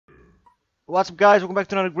What's up, guys? Welcome back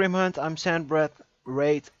to another Grimm hunt. I'm Sandbreath,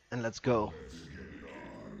 Wraith, and let's go.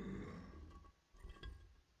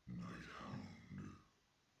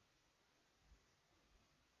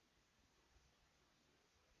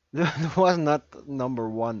 That was not number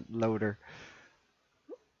one loader.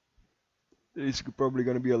 It's probably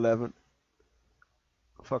gonna be 11.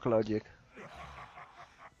 Fuck logic.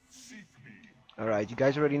 Alright, you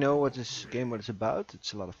guys already know what this game what it's about.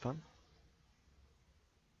 It's a lot of fun.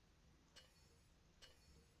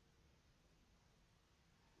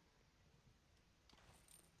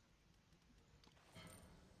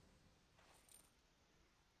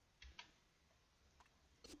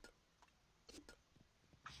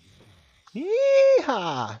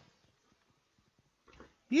 Yeehaw!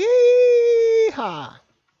 Yeehaw!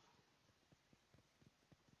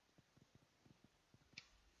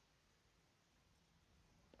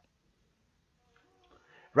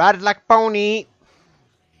 Ride it like a pony!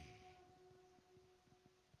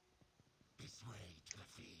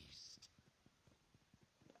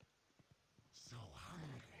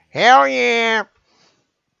 Hell yeah!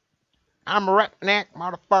 I'm a redneck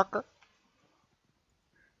motherfucker.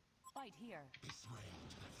 Fight here.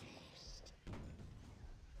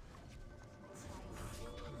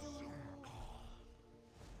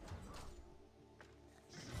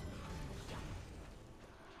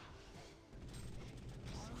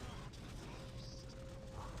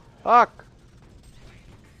 Fuck!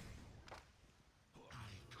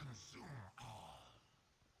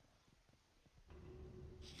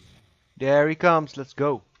 There he comes, let's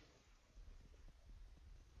go.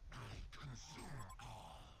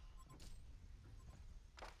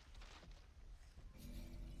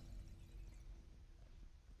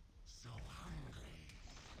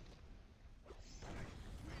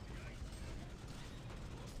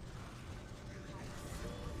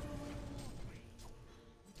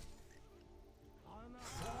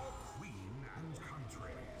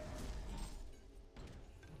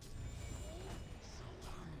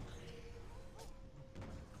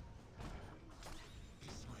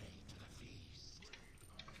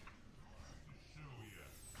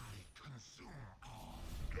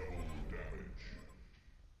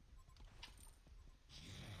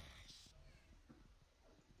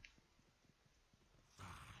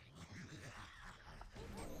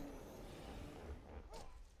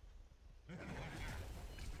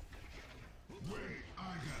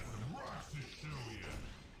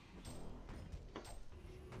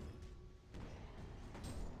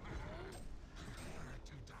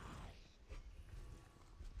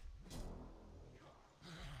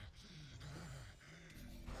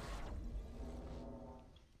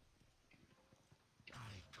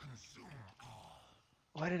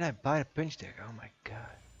 Why did I buy a punch deck? Oh my god.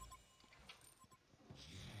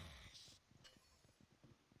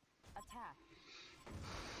 Attack.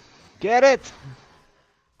 Get it!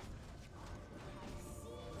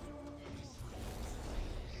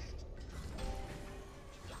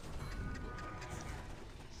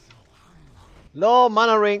 Low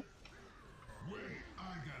mana ring.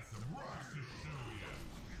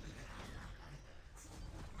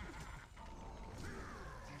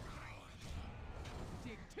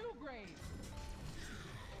 Dig two graves.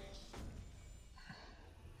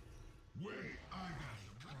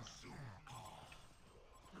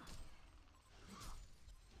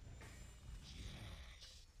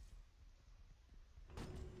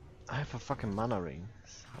 I have a fucking mana ring.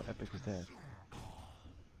 How epic is that?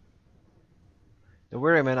 Don't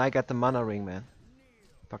worry, man. I got the mana ring, man.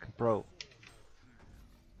 Fucking pro.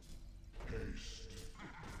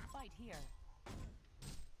 Fight here.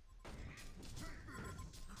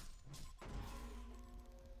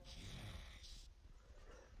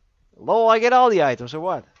 Lol, I get all the items, or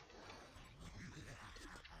what?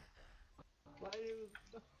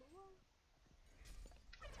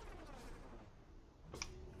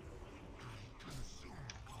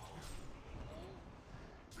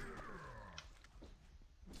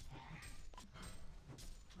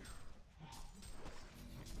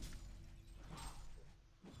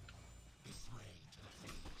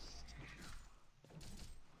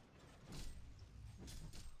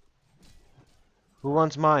 Who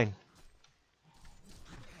wants mine?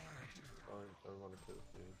 I want to kill this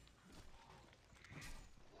dude.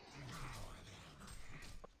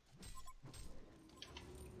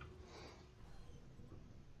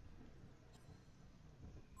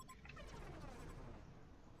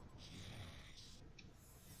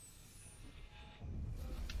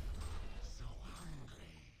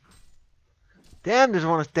 Damn, this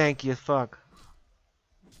one is tanky as fuck.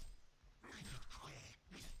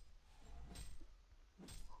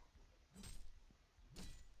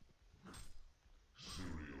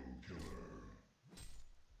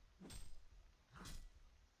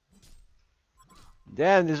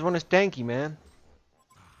 Damn, this one is tanky, man.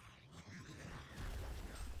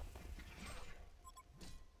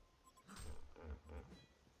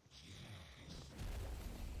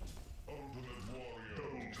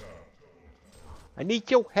 I need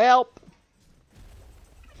your help.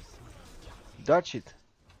 Dodge it.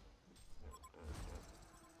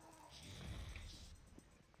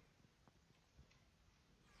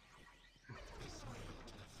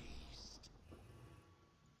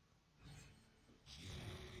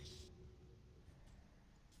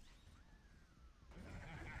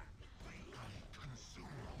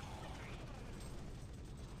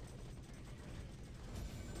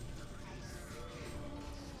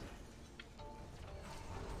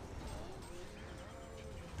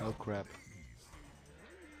 Oh crap.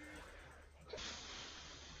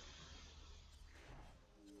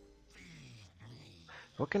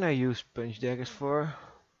 What can I use punch daggers for?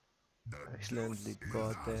 Excellently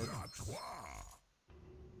got that.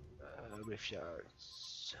 Rift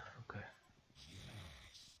shards. Okay.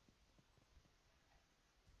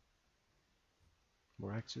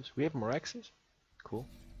 More axes. We have more axes? Cool.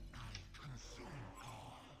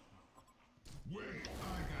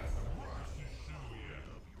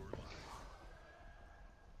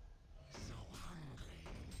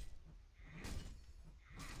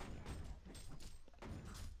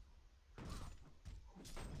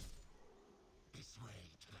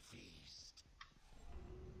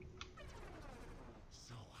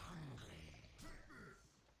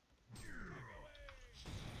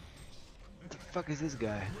 What the fuck is this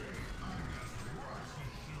guy?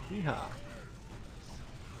 Yeehaw.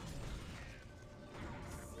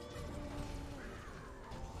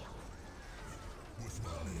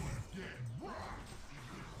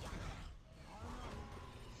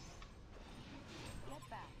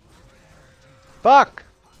 Fuck!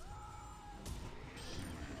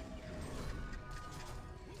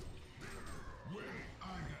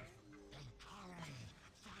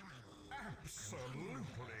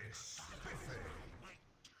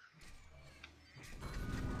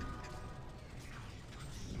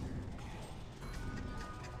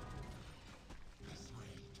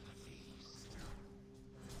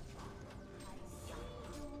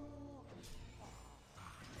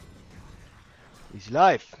 He's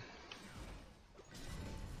alive.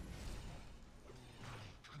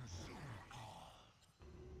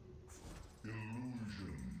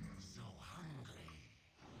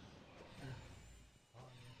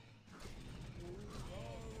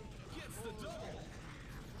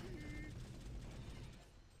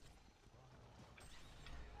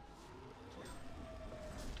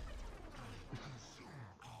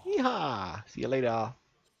 Yeehaw! See you later.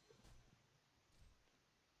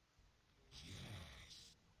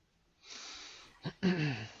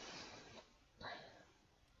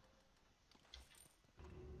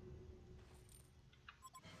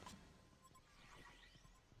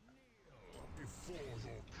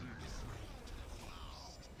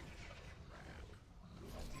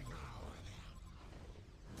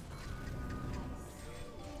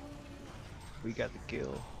 We got the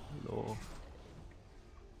kill. Lol.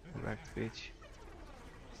 Wrecked bitch.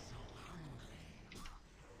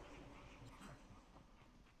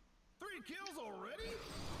 Three kills already?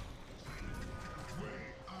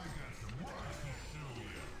 Wait, I got some rocks to show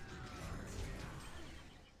you.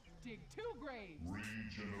 Dig 2 graves.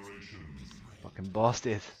 Regeneration. Fucking bossed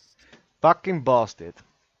it. Fucking bossed it.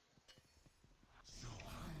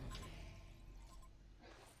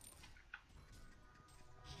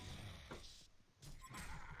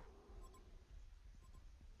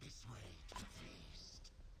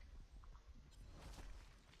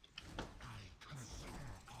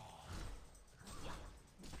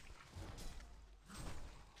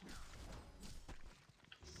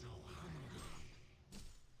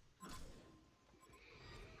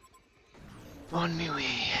 On me way.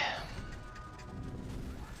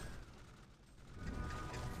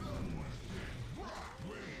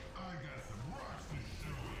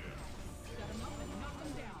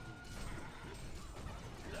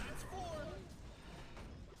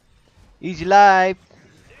 Easy life.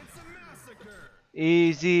 It's a massacre.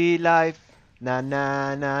 Easy life. Na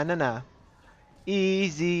na na na na.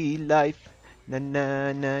 Easy life. Na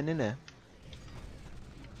na na na na.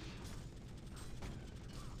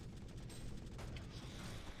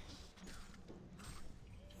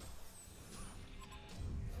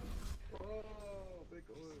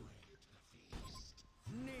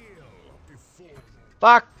 Kneel before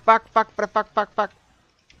Fuck, fuck, fuck, fuck, fuck, fuck, fuck.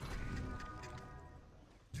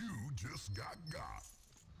 you just got.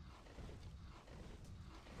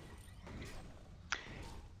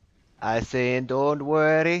 I say, don't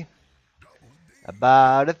worry.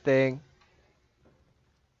 about a thing.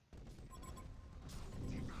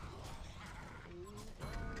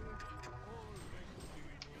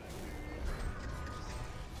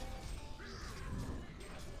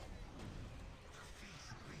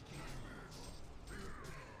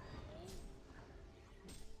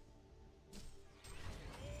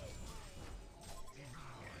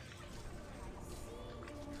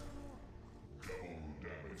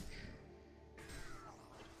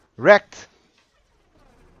 Wrecked.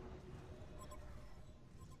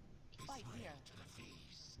 Fight here.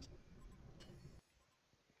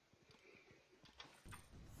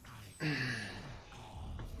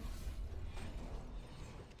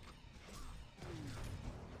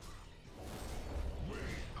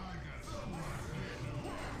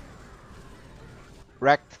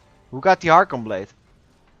 Wrecked. Who got the Archon Blade?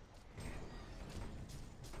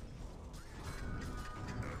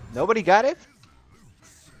 Nobody got it?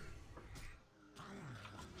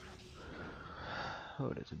 Oh,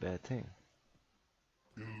 that's a bad thing.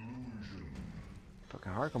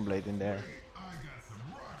 Fucking Archon Blade in there. I got some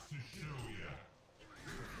rocks to show ya.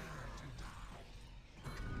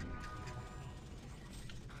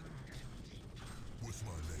 What's my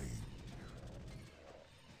name?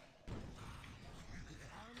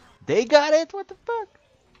 They got it? What the fuck?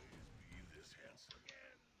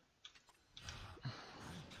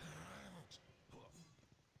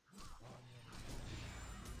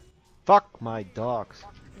 Fuck my dogs. I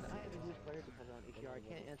have a huge player because on EQR. I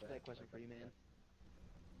can't answer that question for you, man.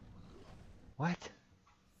 What?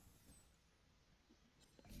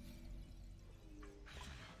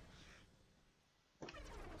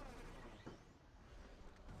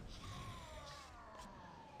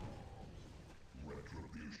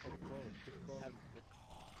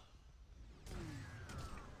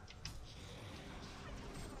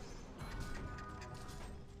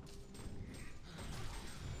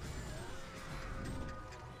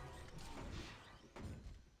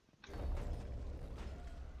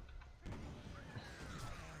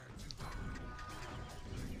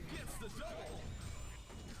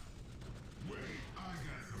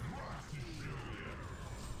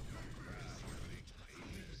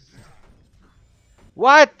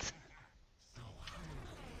 What?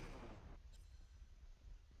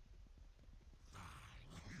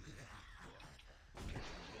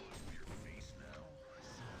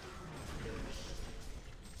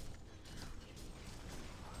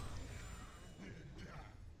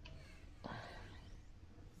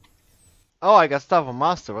 Oh, I got stuff on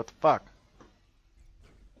master. What the fuck?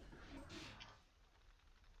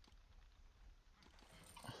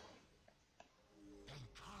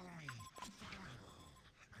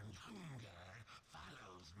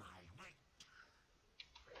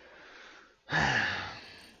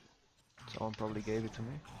 Someone probably gave it to me.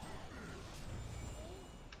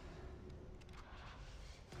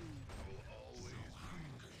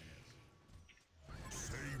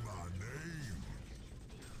 Say my name.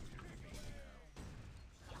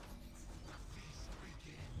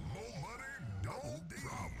 More money, no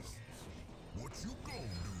problem. What you gonna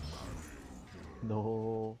do about it?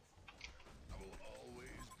 No.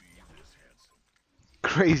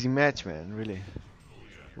 Crazy match, man. Really.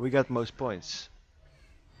 We got most points.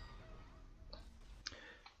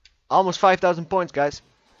 Almost 5,000 points, guys.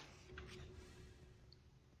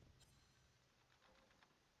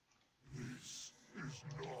 This is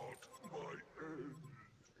not my end.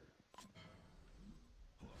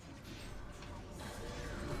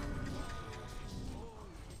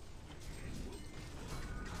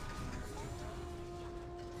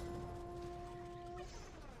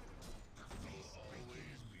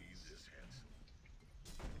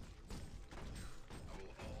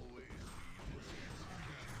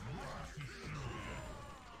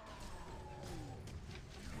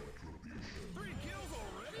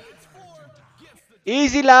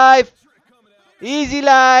 Easy life. Easy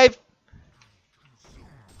life.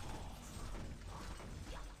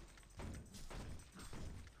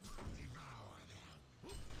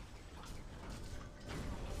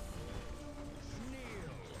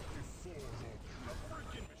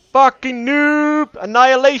 Fucking noob.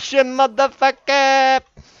 Annihilation, motherfucker.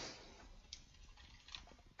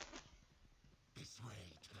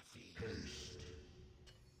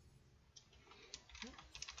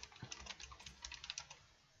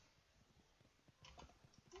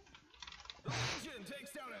 Legion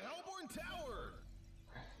takes down a Hellborn tower.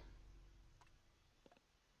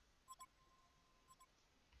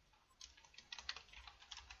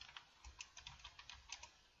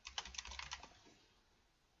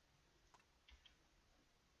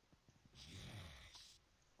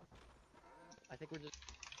 I think we're just.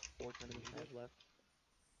 4 tournaments I have left.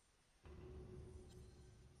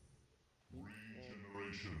 And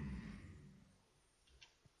Regeneration.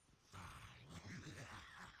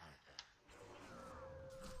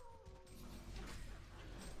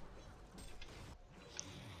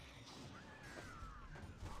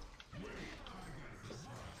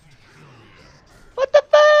 What the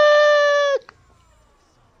fuck?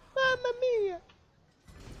 Mamma mia!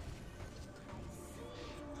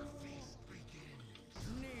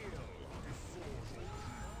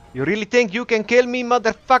 You really think you can kill me,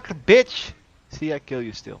 motherfucker, bitch? See, I kill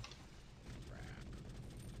you still.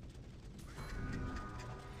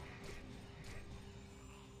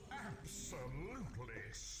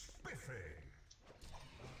 Absolutely spiffy.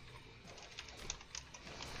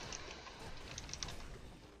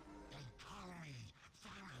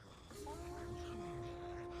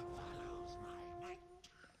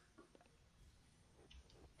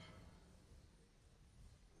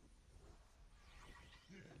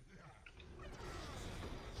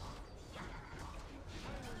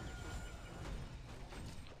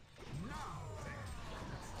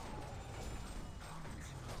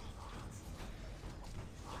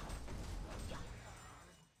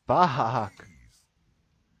 Fuck.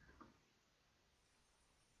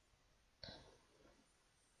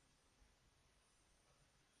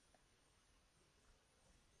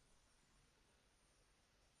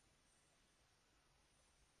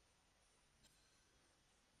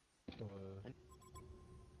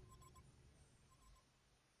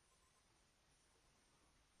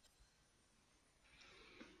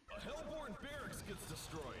 Hellborn barracks gets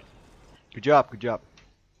destroyed. Good job, good job.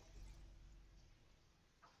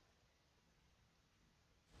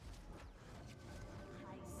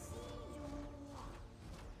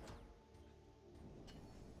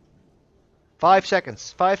 Five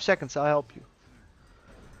seconds, I'll help you.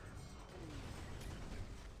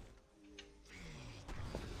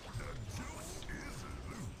 The juice is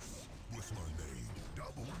loose. What's my name?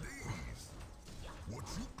 Double D's. What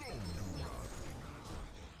you gonna do about it?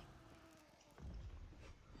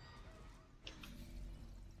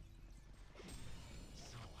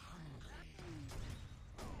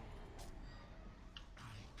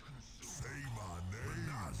 Say my name.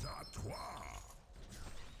 Menage a trois.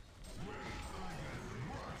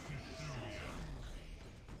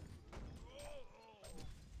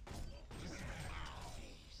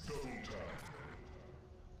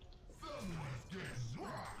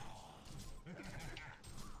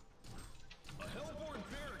 A Hellborn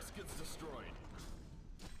barracks gets destroyed.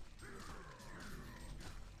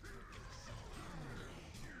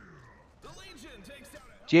 The Legion takes down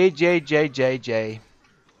a JJJJJ.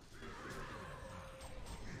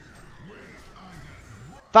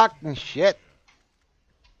 Fucking shit.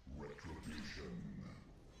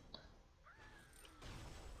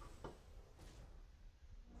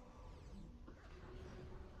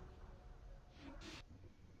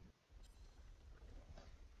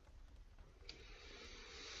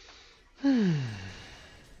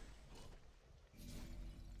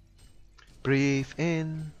 Breathe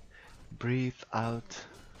in, breathe out.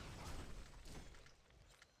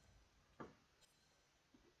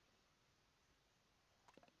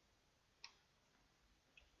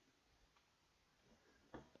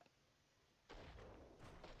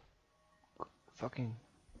 Fucking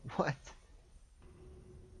what?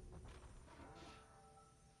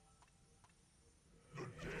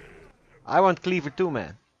 I want cleaver too,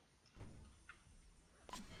 man.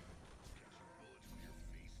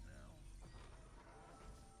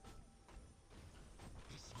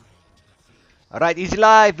 Alright, easy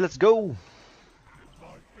life, let's go.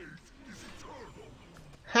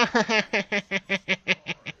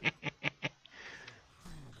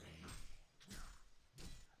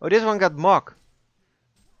 Oh, this one got mock.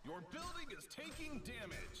 Your building is taking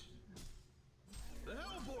damage. The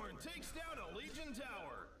Hellborn takes down a Legion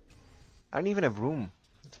tower. I don't even have room.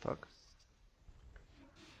 What the fuck?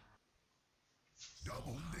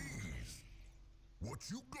 Double D's. What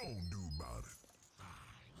you gonna do about it?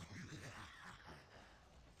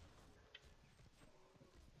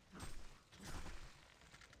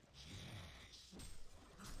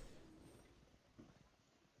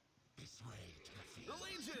 The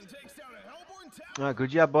Legion takes down a Hellborn tower. Ah,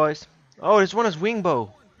 good job, boys. Oh, this one is wing bow.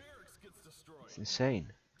 Hellborn barracks gets destroyed. It's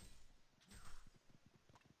insane.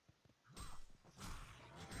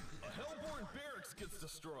 A Hellborn barracks gets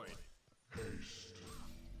destroyed.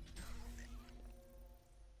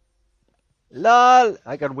 LOL!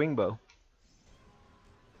 I got wing bow.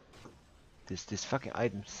 This fucking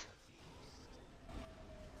items.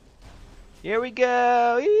 Here we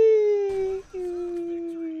go! Eee!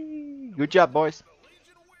 Good job, boys. The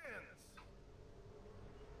Legion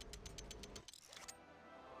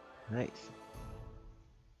Nice.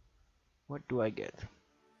 What do I get?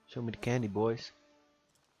 Show me the candy, boys.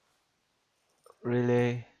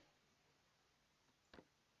 Really?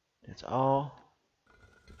 That's all.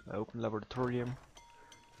 I open laboratorium.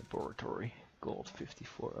 Laboratory. Gold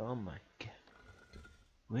 54. Oh my god.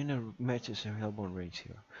 Winner matches a Hellborn range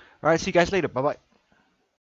here. Alright, see you guys later. Bye bye.